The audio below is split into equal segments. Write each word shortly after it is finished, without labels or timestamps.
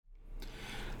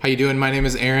How you doing? My name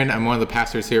is Aaron. I'm one of the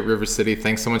pastors here at River City.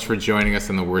 Thanks so much for joining us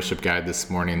in the worship guide this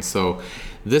morning. So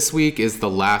this week is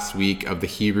the last week of the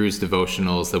Hebrews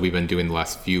devotionals that we've been doing the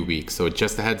last few weeks. So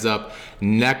just a heads up,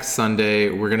 next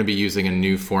Sunday, we're going to be using a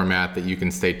new format that you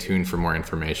can stay tuned for more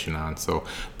information on.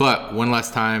 But one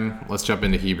last time, let's jump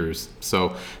into Hebrews.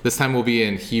 So this time we'll be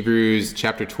in Hebrews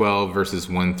chapter 12, verses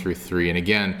 1 through 3. And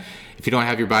again, if you don't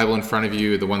have your Bible in front of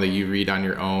you, the one that you read on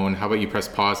your own, how about you press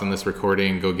pause on this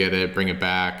recording, go get it, bring it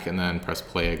back, and then press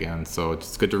play again. So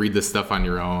it's good to read this stuff on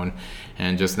your own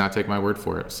and just not take my word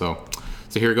for it. So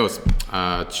here it goes.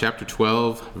 Chapter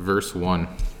 12, verse 1.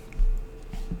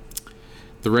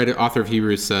 The author of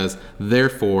Hebrews says,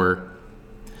 "Therefore,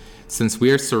 since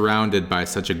we are surrounded by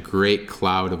such a great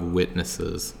cloud of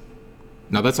witnesses."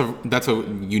 Now that's a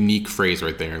unique phrase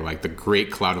right there, like the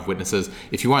great cloud of witnesses.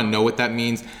 If you want to know what that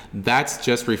means, that's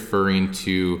just referring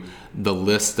to the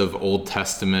list of Old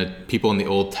Testament people in the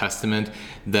Old Testament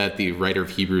that the writer of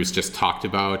Hebrews just talked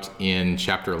about in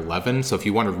chapter 11. So if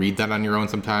you want to read that on your own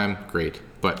sometime, great.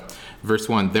 But verse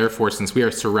 1, "Therefore, since we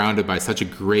are surrounded by such a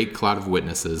great cloud of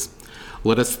witnesses,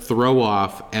 let us throw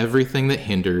off everything that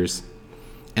hinders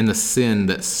and the sin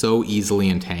that so easily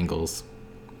entangles.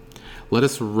 Let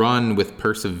us run with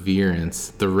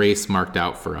perseverance the race marked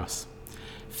out for us,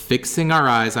 fixing our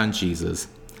eyes on Jesus,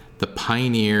 the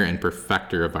pioneer and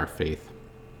perfecter of our faith.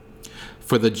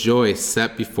 For the joy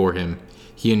set before him,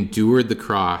 he endured the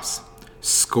cross,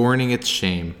 scorning its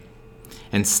shame,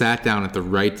 and sat down at the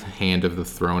right hand of the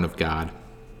throne of God.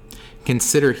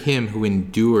 Consider him who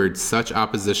endured such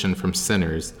opposition from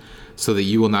sinners, so that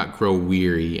you will not grow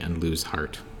weary and lose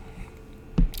heart."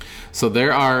 So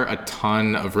there are a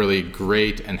ton of really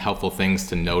great and helpful things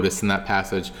to notice in that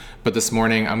passage, but this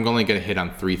morning I'm only going to hit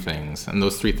on three things, and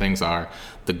those three things are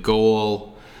the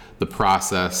goal, the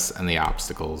process, and the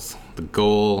obstacles. The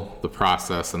goal, the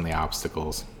process, and the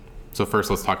obstacles. So first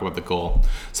let's talk about the goal.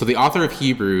 So the author of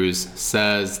Hebrews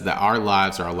says that our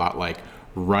lives are a lot like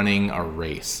running a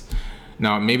race.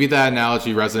 Now, maybe that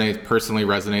analogy personally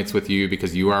resonates with you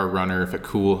because you are a runner.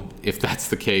 If that's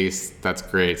the case, that's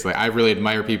great. It's like, I really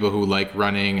admire people who like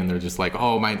running and they're just like,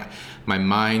 oh, my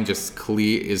mind just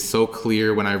is so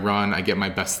clear when I run. I get my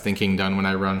best thinking done when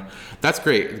I run. That's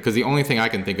great because the only thing I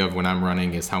can think of when I'm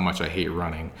running is how much I hate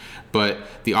running. But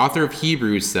the author of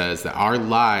Hebrews says that our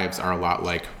lives are a lot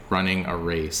like running a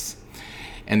race.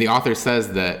 And the author says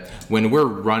that when we're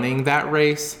running that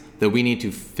race, that we need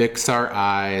to fix our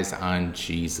eyes on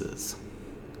Jesus.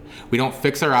 We don't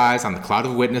fix our eyes on the cloud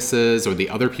of witnesses or the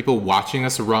other people watching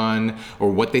us run or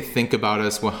what they think about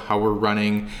us, how we're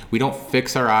running. We don't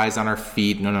fix our eyes on our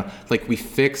feet. No. Like we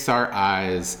fix our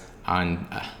eyes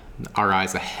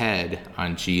ahead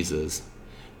on Jesus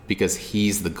because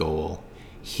he's the goal.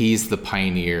 He's the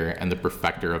pioneer and the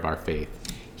perfecter of our faith.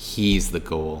 He's the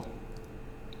goal.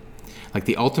 Like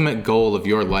the ultimate goal of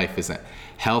your life isn't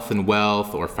health and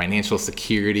wealth or financial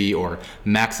security or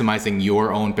maximizing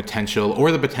your own potential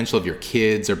or the potential of your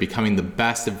kids or becoming the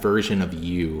best version of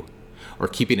you or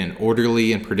keeping an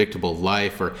orderly and predictable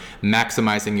life or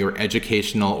maximizing your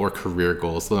educational or career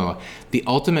goals. The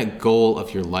ultimate goal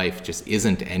of your life just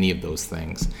isn't any of those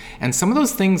things. And some of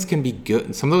those things can be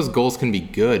good. Some of those goals can be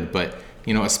good, but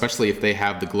especially if they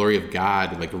have the glory of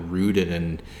God like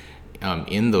rooted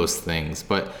in those things.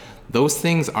 But those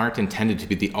things aren't intended to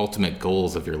be the ultimate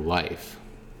goals of your life.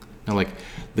 Now, like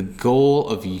the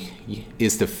goal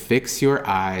is to fix your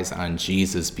eyes on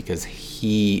Jesus because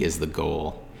he is the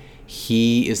goal.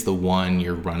 He is the one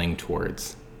you're running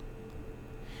towards.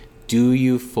 Do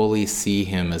you fully see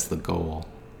him as the goal?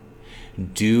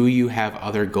 Do you have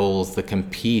other goals that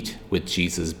compete with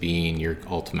Jesus being your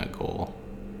ultimate goal?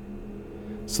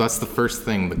 So that's the first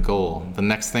thing, the goal. The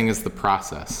next thing is the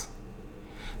process.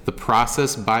 The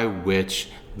process by which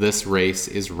this race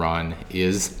is run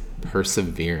is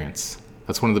perseverance.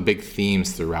 That's one of the big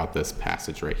themes throughout this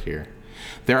passage right here.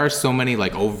 There are so many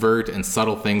like overt and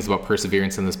subtle things about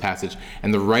perseverance in this passage,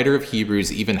 and the writer of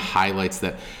Hebrews even highlights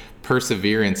that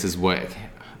perseverance is what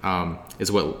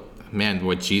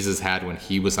Jesus had when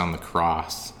he was on the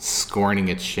cross, scorning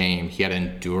its shame. He had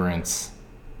endurance,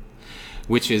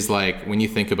 which is like, when you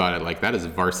think about it, like that is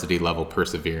varsity level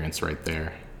perseverance right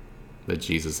there that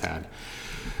Jesus had.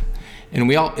 And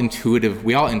we all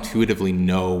intuitively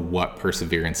know what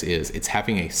perseverance is. It's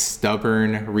having a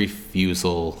stubborn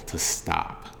refusal to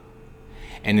stop.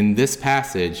 And in this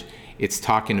passage, it's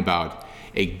talking about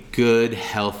a good,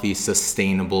 healthy,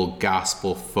 sustainable,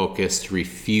 gospel-focused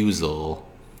refusal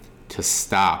to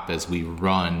stop as we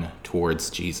run towards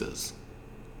Jesus.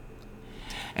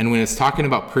 And when it's talking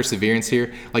about perseverance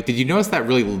here, like, did you notice that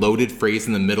really loaded phrase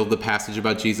in the middle of the passage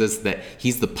about Jesus, that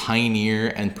he's the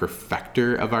pioneer and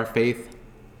perfecter of our faith?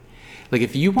 Like,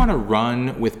 if you want to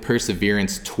run with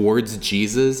perseverance towards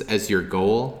Jesus as your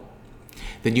goal,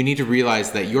 then you need to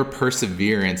realize that your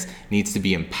perseverance needs to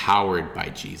be empowered by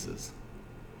Jesus.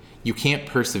 You can't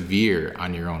persevere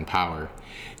on your own power.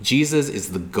 Jesus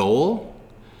is the goal,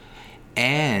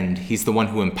 and he's the one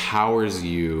who empowers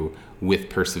you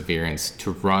with perseverance to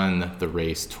run the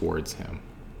race towards him.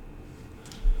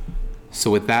 So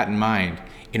with that in mind,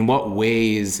 in what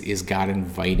ways is God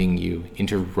inviting you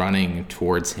into running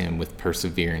towards him with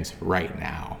perseverance right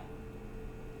now?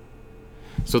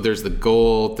 So there's the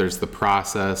goal, there's the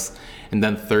process, and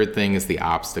then third thing is the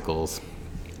obstacles.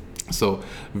 So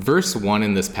verse 1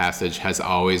 in this passage has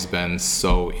always been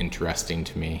so interesting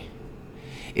to me.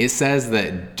 It says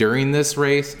that during this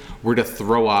race, we're to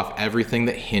throw off everything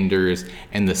that hinders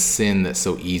and the sin that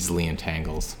so easily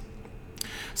entangles.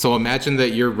 So imagine that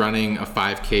you're running a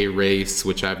 5K race,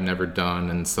 which I've never done,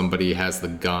 and somebody has the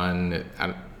gun.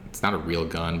 It's not a real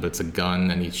gun, but it's a gun,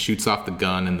 and he shoots off the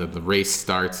gun, and the race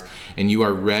starts, and you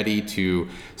are ready to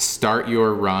start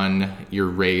your run, your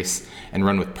race, and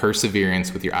run with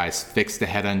perseverance with your eyes fixed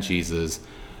ahead on Jesus,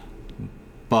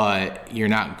 but you're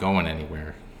not going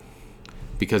anywhere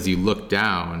because you look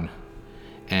down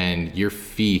and your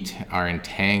feet are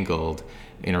entangled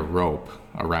in a rope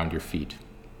around your feet.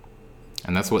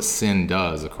 And that's what sin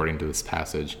does, according to this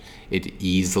passage. It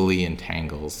easily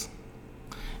entangles.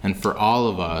 And for all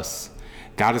of us,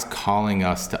 God is calling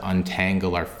us to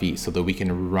untangle our feet so that we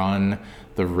can run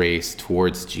the race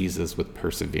towards Jesus with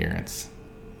perseverance.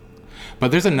 But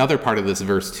there's another part of this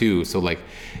verse too. So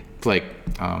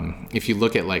if you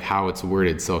look at like how it's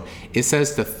worded, so it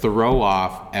says to throw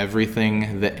off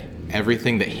everything that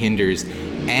hinders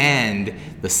and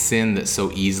the sin that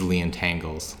so easily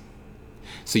entangles.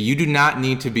 So you do not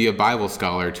need to be a Bible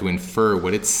scholar to infer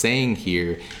what it's saying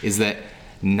here is that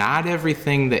not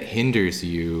everything that hinders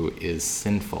you is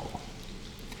sinful.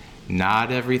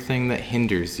 Not everything that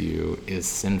hinders you is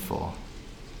sinful.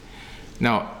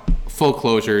 Now, full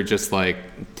closure, just like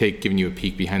giving you a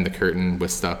peek behind the curtain with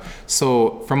stuff.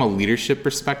 So from a leadership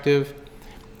perspective,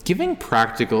 giving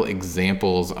practical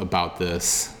examples about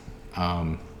this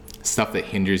stuff that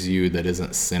hinders you that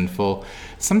isn't sinful,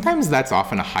 sometimes that's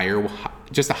often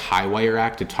just a high wire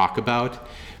act to talk about,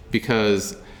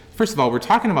 because first of all, we're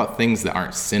talking about things that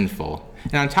aren't sinful.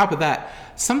 And on top of that,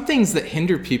 some things that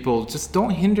hinder people just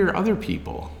don't hinder other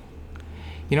people.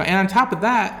 And on top of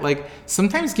that, like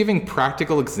sometimes giving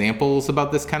practical examples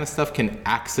about this kind of stuff can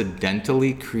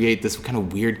accidentally create this kind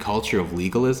of weird culture of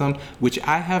legalism, which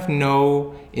I have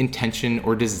no intention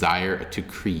or desire to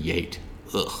create.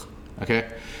 Ugh. Okay?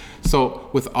 So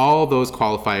with all those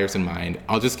qualifiers in mind,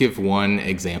 I'll just give one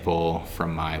example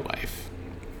from my life.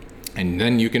 And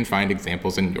then you can find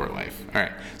examples in your life. All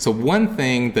right. So one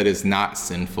thing that is not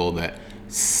sinful that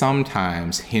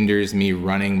sometimes hinders me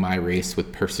running my race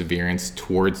with perseverance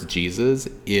towards Jesus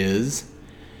is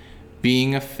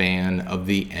being a fan of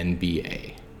the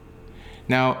NBA.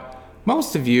 Now,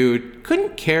 most of you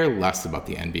couldn't care less about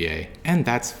the NBA, and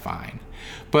that's fine.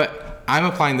 But I'm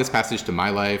applying this passage to my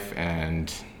life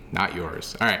and not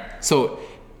yours. All right. So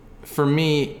for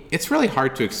me, it's really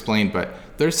hard to explain, but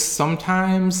there's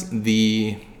sometimes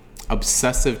the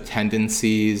obsessive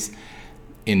tendencies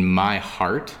in my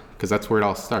heart, because that's where it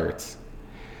all starts.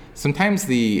 Sometimes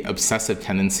the obsessive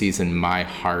tendencies in my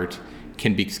heart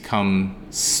can become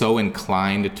so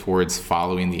inclined towards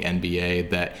following the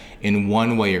NBA that in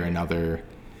one way or another,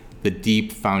 the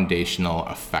deep foundational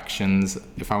affections,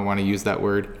 if I want to use that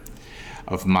word,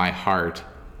 of my heart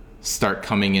start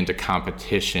coming into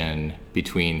competition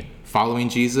between following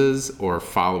Jesus or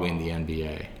following the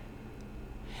NBA.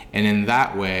 And in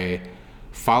that way,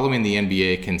 following the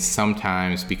NBA can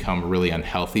sometimes become really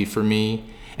unhealthy for me.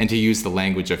 And to use the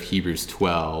language of Hebrews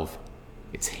 12,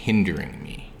 it's hindering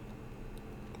me.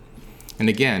 And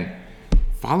again,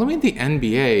 following the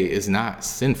NBA is not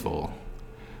sinful.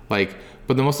 But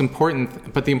the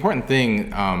important thing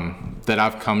that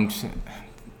I've come to,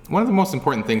 one of the most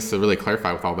important things to really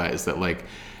clarify with all that is that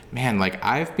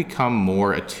I've become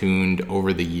more attuned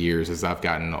over the years as I've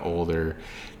gotten older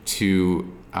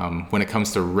to when it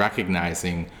comes to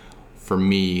recognizing for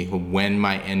me when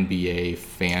my NBA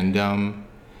fandom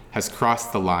has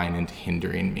crossed the line into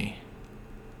hindering me.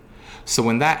 So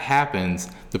when that happens,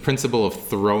 the principle of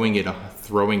throwing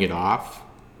it off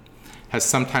has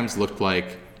sometimes looked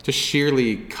like just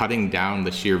sheerly cutting down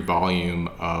the sheer volume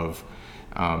of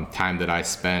time that I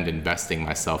spend investing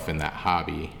myself in that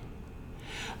hobby.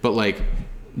 But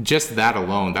just that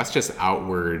alone, that's just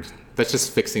outward that's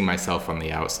just fixing myself on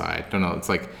the outside. Don't know. It's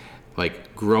like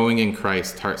growing in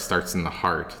Christ starts in the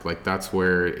heart. Like that's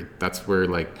where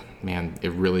like, man,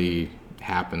 it really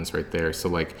happens right there. So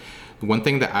like one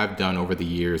thing that I've done over the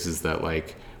years is that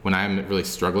like when I'm really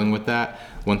struggling with that,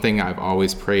 one thing I've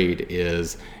always prayed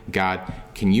is, God,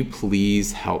 can you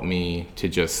please help me to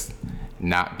just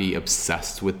not be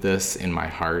obsessed with this in my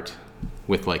heart,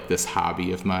 with like this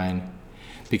hobby of mine?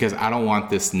 Because I don't want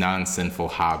this non-sinful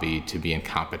hobby to be in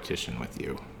competition with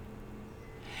you.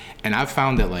 And I've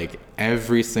found that like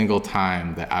every single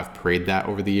time that I've prayed that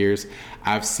over the years,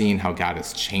 I've seen how God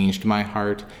has changed my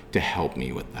heart to help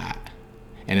me with that.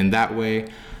 And in that way,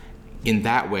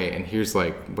 and here's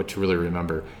like what to really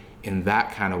remember, in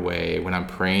that kind of way, when I'm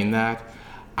praying that,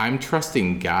 I'm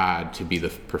trusting God to be the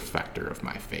perfecter of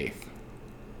my faith.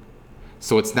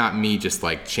 So it's not me just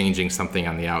like changing something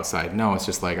on the outside. No, it's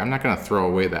just like, I'm not going to throw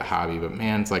away that hobby, but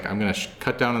man, it's like, I'm going to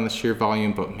cut down on the sheer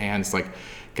volume, but man, it's like,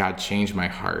 God changed my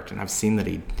heart. And I've seen that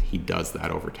he does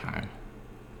that over time.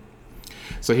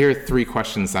 So here are 3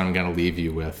 questions that I'm going to leave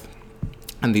you with.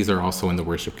 And these are also in the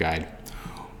worship guide.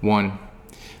 1,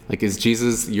 like, is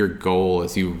Jesus your goal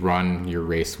as you run your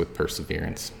race with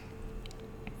perseverance?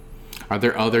 Are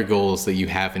there other goals that you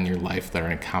have in your life that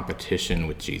are in competition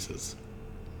with Jesus?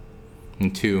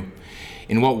 And 2,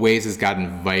 in what ways is God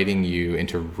inviting you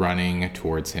into running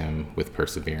towards him with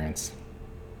perseverance?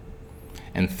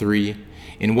 And 3,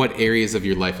 in what areas of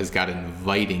your life is God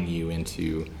inviting you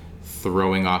into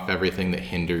throwing off everything that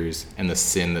hinders and the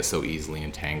sin that so easily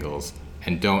entangles?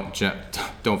 And don't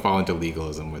fall into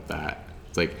legalism with that.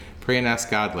 It's like, pray and ask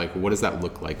God, like, what does that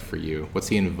look like for you? What's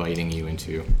he inviting you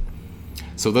into?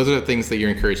 So those are the things that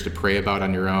you're encouraged to pray about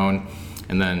on your own,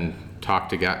 and then talk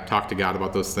to God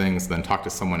about those things, then talk to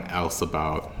someone else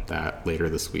about that later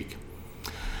this week.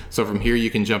 So from here,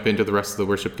 you can jump into the rest of the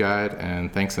worship guide,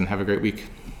 and thanks and have a great week.